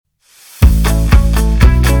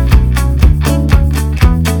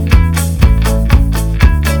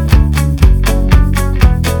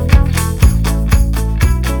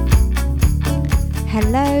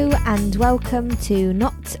welcome to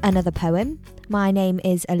Not Another Poem. My name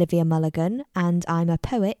is Olivia Mulligan and I'm a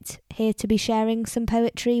poet here to be sharing some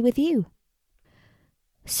poetry with you.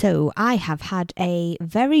 So I have had a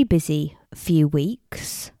very busy few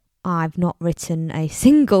weeks. I've not written a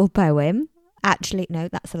single poem. Actually, no,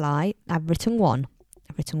 that's a lie. I've written one.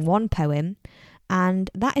 I've written one poem,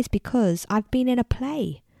 and that is because I've been in a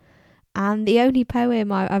play. And the only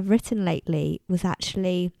poem I've written lately was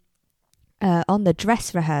actually on the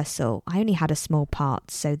dress rehearsal. I only had a small part,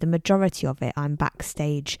 so the majority of it I'm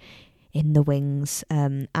backstage in the wings.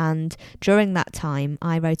 And during that time,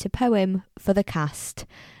 I wrote a poem for the cast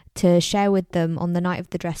to share with them on the night of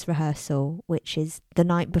the dress rehearsal, which is the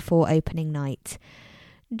night before opening night,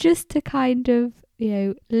 just to kind of,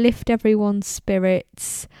 lift everyone's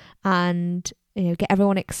spirits and, get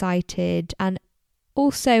everyone excited and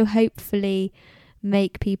also hopefully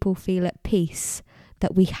make people feel at peace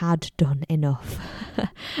that we had done enough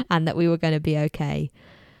and that we were going to be okay.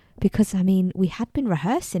 Because, we had been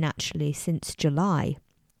rehearsing actually since July.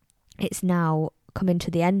 It's now coming to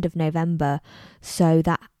the end of November. So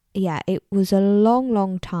that, it was a long,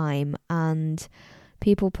 long time, and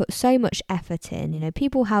people put so much effort in.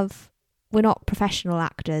 We're not professional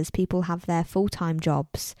actors. People have their full-time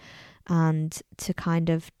jobs, and to kind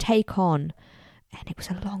of take on, and it was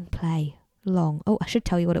a long play. Long. Oh, I should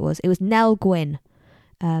tell you what it was. It was Nell Gwyn.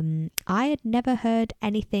 I had never heard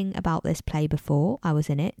anything about this play before I was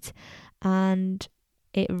in it, and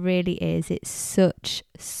it really is. It's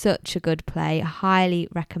such a good play. I highly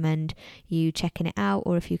recommend you checking it out,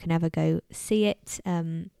 or if you can ever go see it.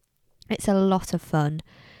 It's a lot of fun.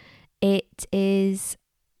 It is,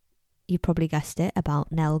 you probably guessed it,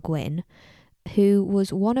 about Nell Gwyn, who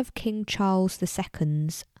was one of King Charles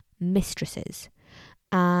II's mistresses,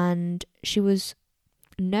 and she was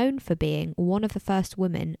known for being one of the first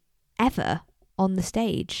women ever on the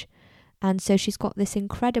stage. And so she's got this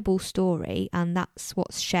incredible story, and that's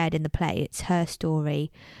what's shared in the play. It's her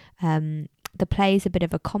story. The play is a bit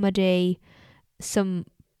of a comedy. Some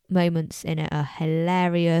moments in it are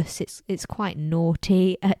hilarious. It's quite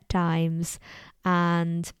naughty at times,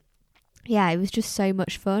 and it was just so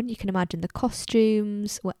much fun. You can imagine the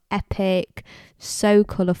costumes were epic, so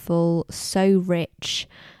colourful, so rich,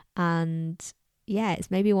 and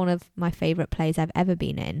it's maybe one of my favourite plays I've ever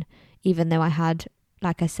been in, even though I had,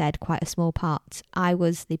 like I said, quite a small part. I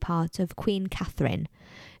was the part of Queen Catherine,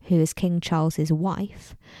 who is King Charles's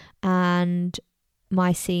wife, and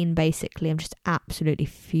my scene, basically, I'm just absolutely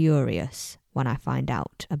furious when I find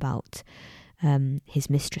out about his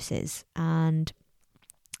mistresses. And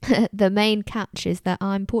the main catch is that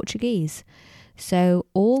I'm Portuguese, so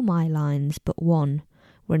all my lines but one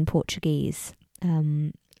were in Portuguese.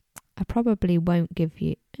 I probably won't give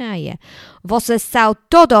you... Vocês são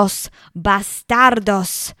todos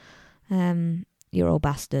bastardos. You're all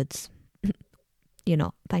bastards. You're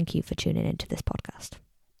not. Thank you for tuning into this podcast.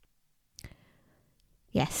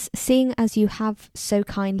 Yes, seeing as you have so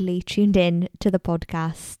kindly tuned in to the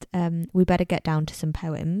podcast, we better get down to some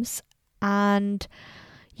poems. And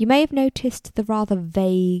you may have noticed the rather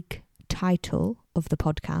vague title of the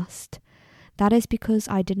podcast. That is because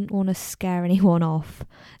I didn't want to scare anyone off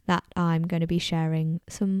that I'm going to be sharing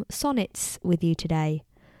some sonnets with you today.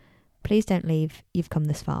 Please don't leave, you've come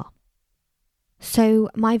this far. So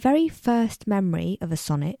my very first memory of a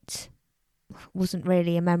sonnet wasn't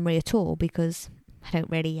really a memory at all, because I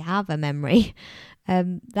don't really have a memory.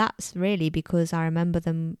 That's really because I remember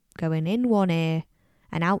them going in one ear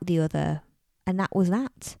and out the other, and that was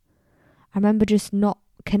that. I remember just not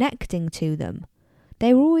connecting to them.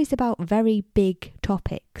 They were always about very big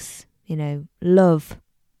topics, love,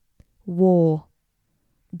 war,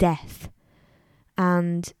 death.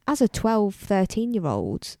 And as a 12,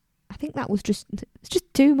 13-year-old, I think that was just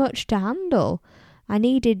too much to handle. I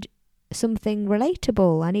needed something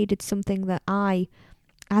relatable. I needed something that I,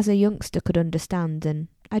 as a youngster, could understand, and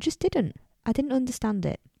I just didn't. I didn't understand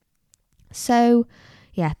it. So,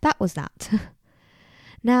 that was that.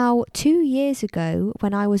 Now, 2 years ago,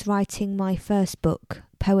 when I was writing my first book,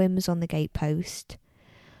 Poems on the Gatepost,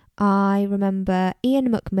 I remember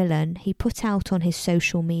Ian Macmillan, he put out on his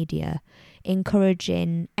social media,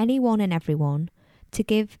 encouraging anyone and everyone to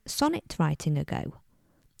give sonnet writing a go.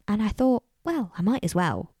 And I thought, well, I might as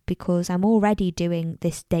well, because I'm already doing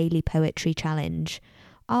this daily poetry challenge.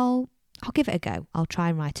 I'll give it a go. I'll try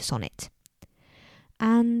and write a sonnet.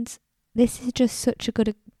 And this is just such a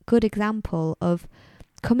good example of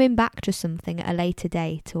coming back to something at a later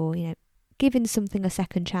date, or, giving something a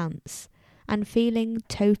second chance and feeling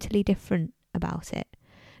totally different about it.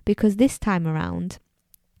 Because this time around,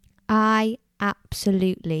 I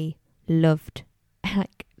absolutely loved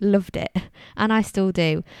loved it, and I still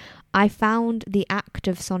do. I found the act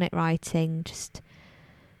of sonnet writing just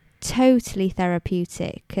totally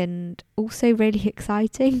therapeutic and also really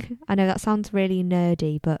exciting. I know that sounds really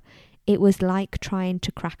nerdy, but it was like trying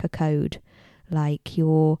to crack a code. Like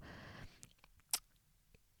you're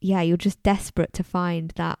just desperate to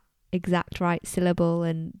find that exact right syllable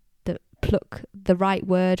and pluck the right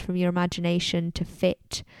word from your imagination to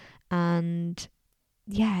fit. And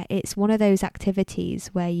yeah, it's one of those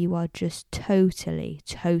activities where you are just totally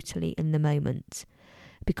in the moment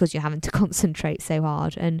because you're having to concentrate so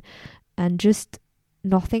hard, and just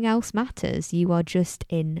nothing else matters. You are just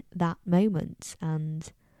in that moment,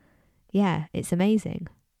 and yeah, it's amazing.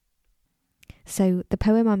 So the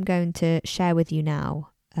poem I'm going to share with you now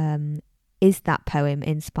is that poem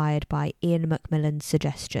inspired by Ian Macmillan's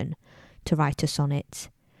suggestion to write a sonnet,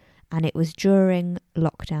 and it was during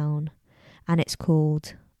lockdown, and it's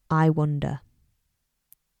called I Wonder.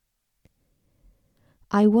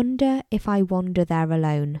 I wonder if I wander there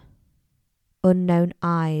alone. Unknown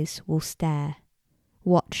eyes will stare,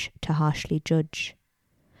 watch to harshly judge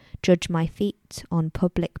my feet on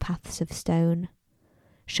public paths of stone.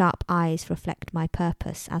 Sharp eyes reflect my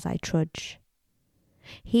purpose as I trudge.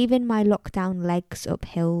 Heaving my lockdown legs up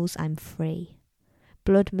hills, I'm free.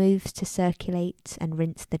 Blood moves to circulate and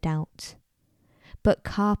rinse the doubt. But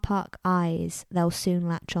car park eyes, they'll soon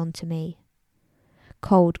latch on to me.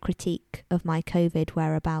 Cold critique of my COVID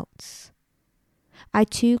whereabouts. I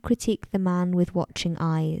too critique the man with watching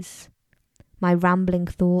eyes. My rambling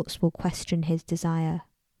thoughts will question his desire.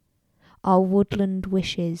 Our woodland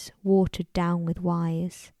wishes watered down with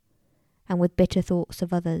wise, and with bitter thoughts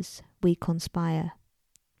of others we conspire.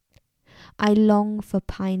 I long for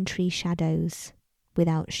pine tree shadows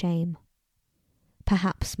without shame.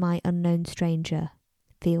 Perhaps my unknown stranger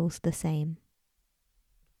feels the same.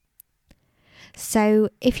 So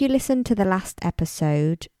if you listened to the last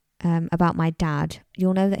episode about my dad,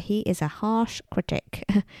 you'll know that he is a harsh critic,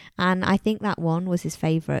 and I think that one was his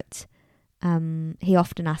favourite. He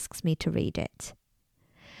often asks me to read it.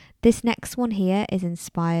 This next one here is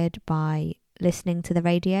inspired by listening to the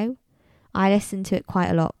radio. I listen to it quite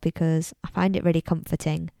a lot because I find it really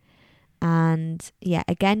comforting. And yeah,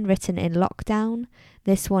 again, written in lockdown.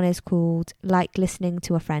 This one is called Like Listening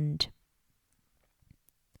to a Friend.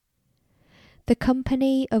 The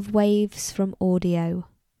company of waves from audio,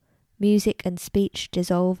 music and speech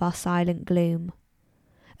dissolve our silent gloom.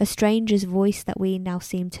 A stranger's voice that we now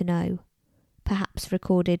seem to know, perhaps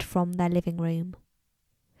recorded from their living room.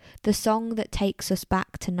 The song that takes us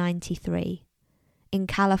back to 93, in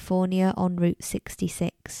California on Route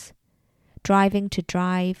 66, driving to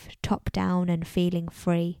drive, top down and feeling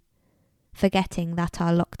free, forgetting that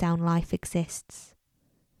our lockdown life exists.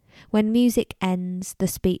 When music ends, the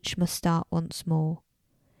speech must start once more.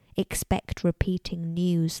 Expect repeating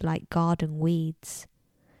news like garden weeds.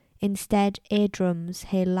 Instead, eardrums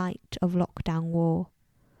hear light of lockdown war,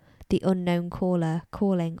 the unknown caller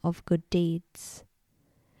calling of good deeds.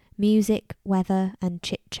 Music, weather and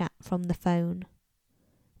chit-chat from the phone.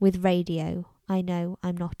 With radio, I know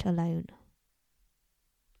I'm not alone.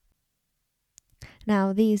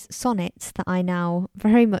 Now, these sonnets that I now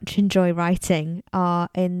very much enjoy writing are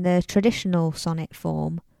in the traditional sonnet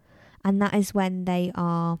form, and that is when they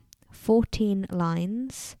are 14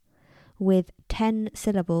 lines with 10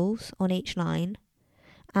 syllables on each line,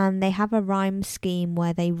 and they have a rhyme scheme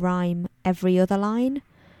where they rhyme every other line,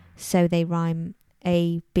 so they rhyme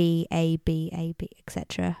A, B,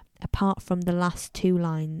 etc., apart from the last two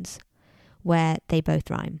lines where they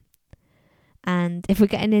both rhyme. And if we're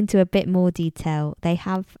getting into a bit more detail, they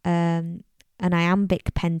have an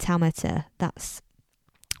iambic pentameter. That's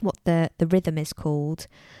what the rhythm is called,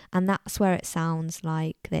 and that's where it sounds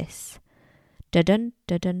like this: da-dun,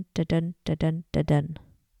 da-dun, da-dun, da-dun, da-dun.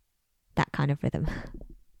 That kind of rhythm.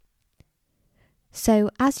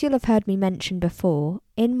 So, as you'll have heard me mention before,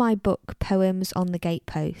 in my book Poems on the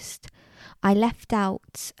Gatepost, I left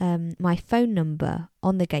out my phone number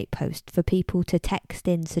on the gatepost for people to text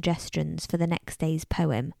in suggestions for the next day's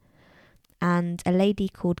poem. And a lady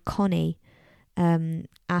called Connie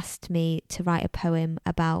asked me to write a poem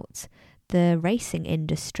about the racing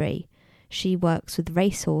industry. She works with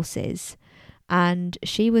racehorses, and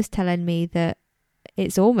she was telling me that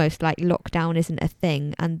it's almost like lockdown isn't a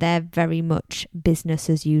thing and they're very much business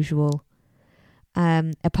as usual.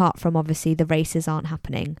 Apart from obviously the races aren't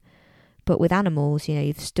happening. But with animals, you know,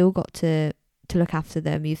 you've still got to look after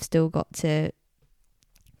them. You've still got to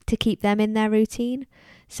keep them in their routine.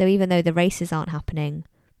 So even though the races aren't happening,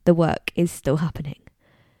 the work is still happening.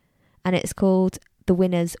 And it's called The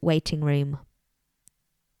Winner's Waiting Room.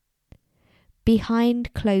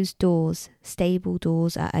 Behind closed doors, stable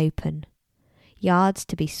doors are open. Yards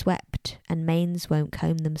to be swept and mains won't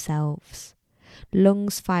comb themselves.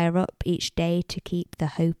 Lungs fire up each day to keep the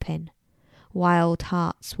hope in. Wild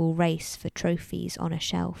hearts will race for trophies on a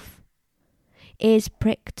shelf. Ears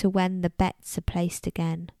prick to when the bets are placed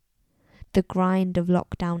again. The grind of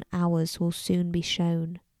lockdown hours will soon be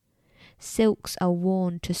shown. Silks are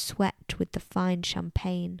worn to sweat with the fine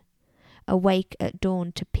champagne. Awake at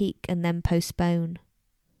dawn to peak and then postpone.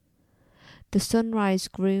 The sunrise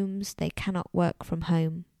grooms, they cannot work from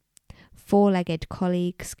home. Four-legged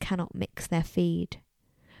colleagues cannot mix their feed.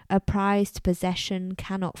 A prized possession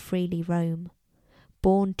cannot freely roam.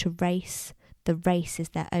 Born to race, the race is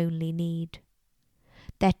their only need.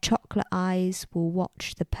 Their chocolate eyes will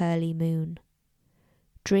watch the pearly moon.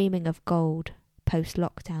 Dreaming of gold,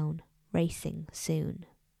 post-lockdown, racing soon.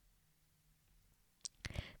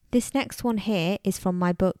 This next one here is from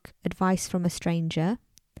my book, Advice from a Stranger.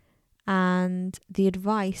 And the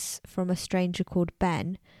advice from a stranger called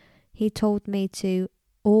Ben, he told me to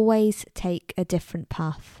always take a different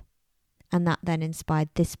path. And that then inspired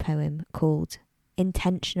this poem called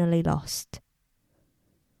Intentionally Lost.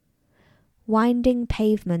 Winding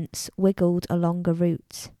pavements wiggled along a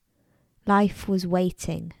route. Life was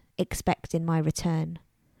waiting, expecting my return,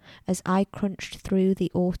 as I crunched through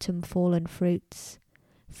the autumn fallen fruits,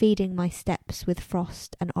 feeding my steps with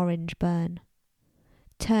frost and orange burn.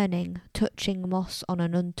 Turning, touching moss on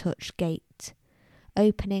an untouched gate,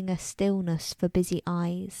 opening a stillness for busy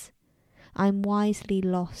eyes. I'm wisely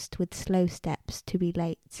lost with slow steps to be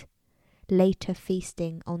late, later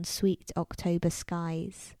feasting on sweet October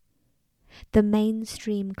skies. The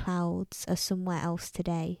mainstream clouds are somewhere else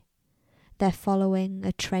today. They're following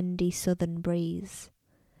a trendy southern breeze.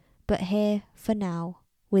 But here, for now,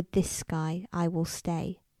 with this sky I will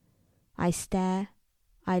stay. I stare,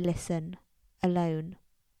 I listen, alone.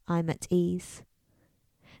 I'm at ease.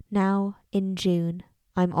 Now, in June,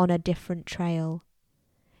 I'm on a different trail,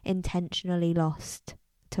 intentionally lost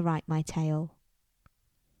to write my tale.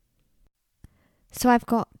 So I've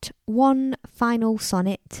got one final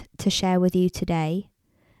sonnet to share with you today,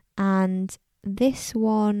 and this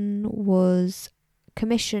one was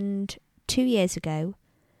commissioned 2 years ago.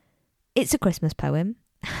 It's a Christmas poem.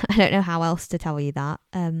 I don't know how else to tell you that.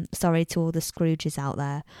 Sorry to all the Scrooges out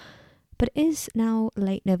there. But it is now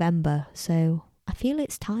late November, so I feel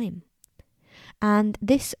it's time. And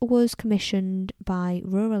this was commissioned by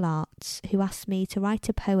Rural Arts, who asked me to write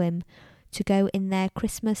a poem to go in their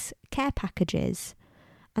Christmas care packages.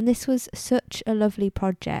 And this was such a lovely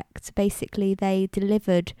project. Basically, they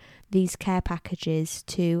delivered these care packages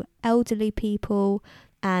to elderly people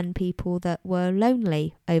and people that were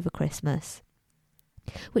lonely over Christmas,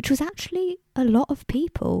 which was actually a lot of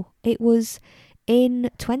people. It was in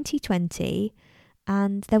 2020,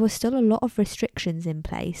 and there were still a lot of restrictions in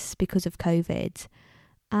place because of COVID.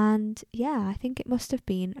 And yeah, I think it must have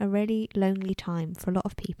been a really lonely time for a lot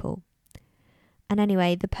of people. And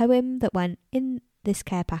anyway, the poem that went in this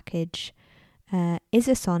care package is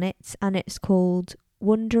a sonnet, and it's called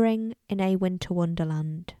Wandering in a Winter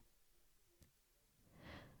Wonderland.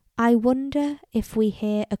 I wonder if we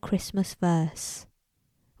hear a Christmas verse.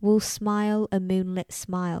 We'll smile a moonlit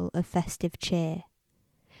smile of festive cheer,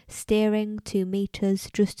 steering to meet us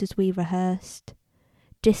just as we rehearsed,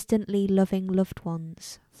 distantly loving loved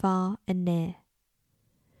ones, far and near.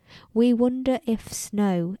 We wonder if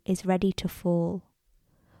snow is ready to fall,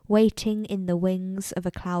 waiting in the wings of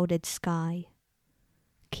a clouded sky.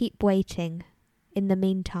 Keep waiting, in the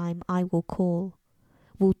meantime I will call.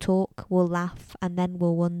 We'll talk, we'll laugh, and then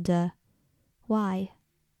we'll wonder, why?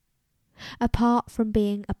 Apart from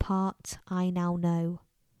being apart, I now know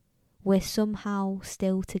we're somehow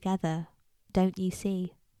still together, don't you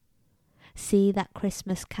see? See that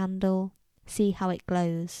Christmas candle, see how it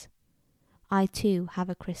glows. I too have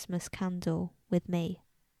a Christmas candle with me.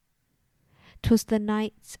 'Twas the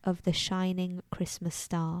night of the shining Christmas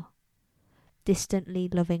star, distantly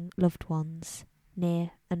loving loved ones,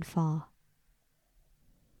 near and far.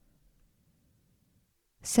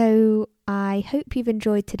 So I hope you've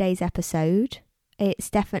enjoyed today's episode.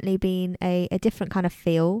 It's definitely been a different kind of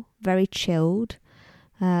feel, very chilled.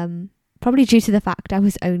 Probably due to the fact I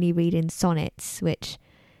was only reading sonnets, which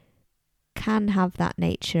can have that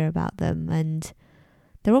nature about them, and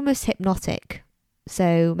they're almost hypnotic.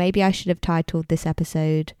 So maybe I should have titled this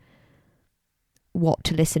episode What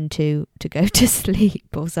to Listen to Go to Sleep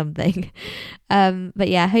or something. But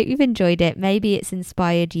yeah, I hope you've enjoyed it. Maybe it's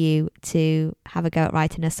inspired you to have a go at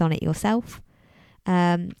writing a sonnet yourself.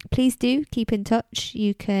 Please do keep in touch.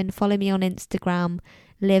 You can follow me on Instagram,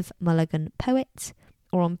 Liv Mulligan Poet,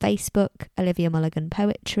 or on Facebook, Olivia Mulligan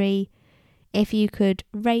Poetry. If you could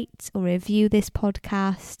rate or review this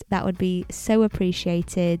podcast, that would be so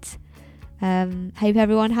appreciated. Hope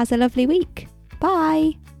everyone has a lovely week.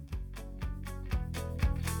 Bye!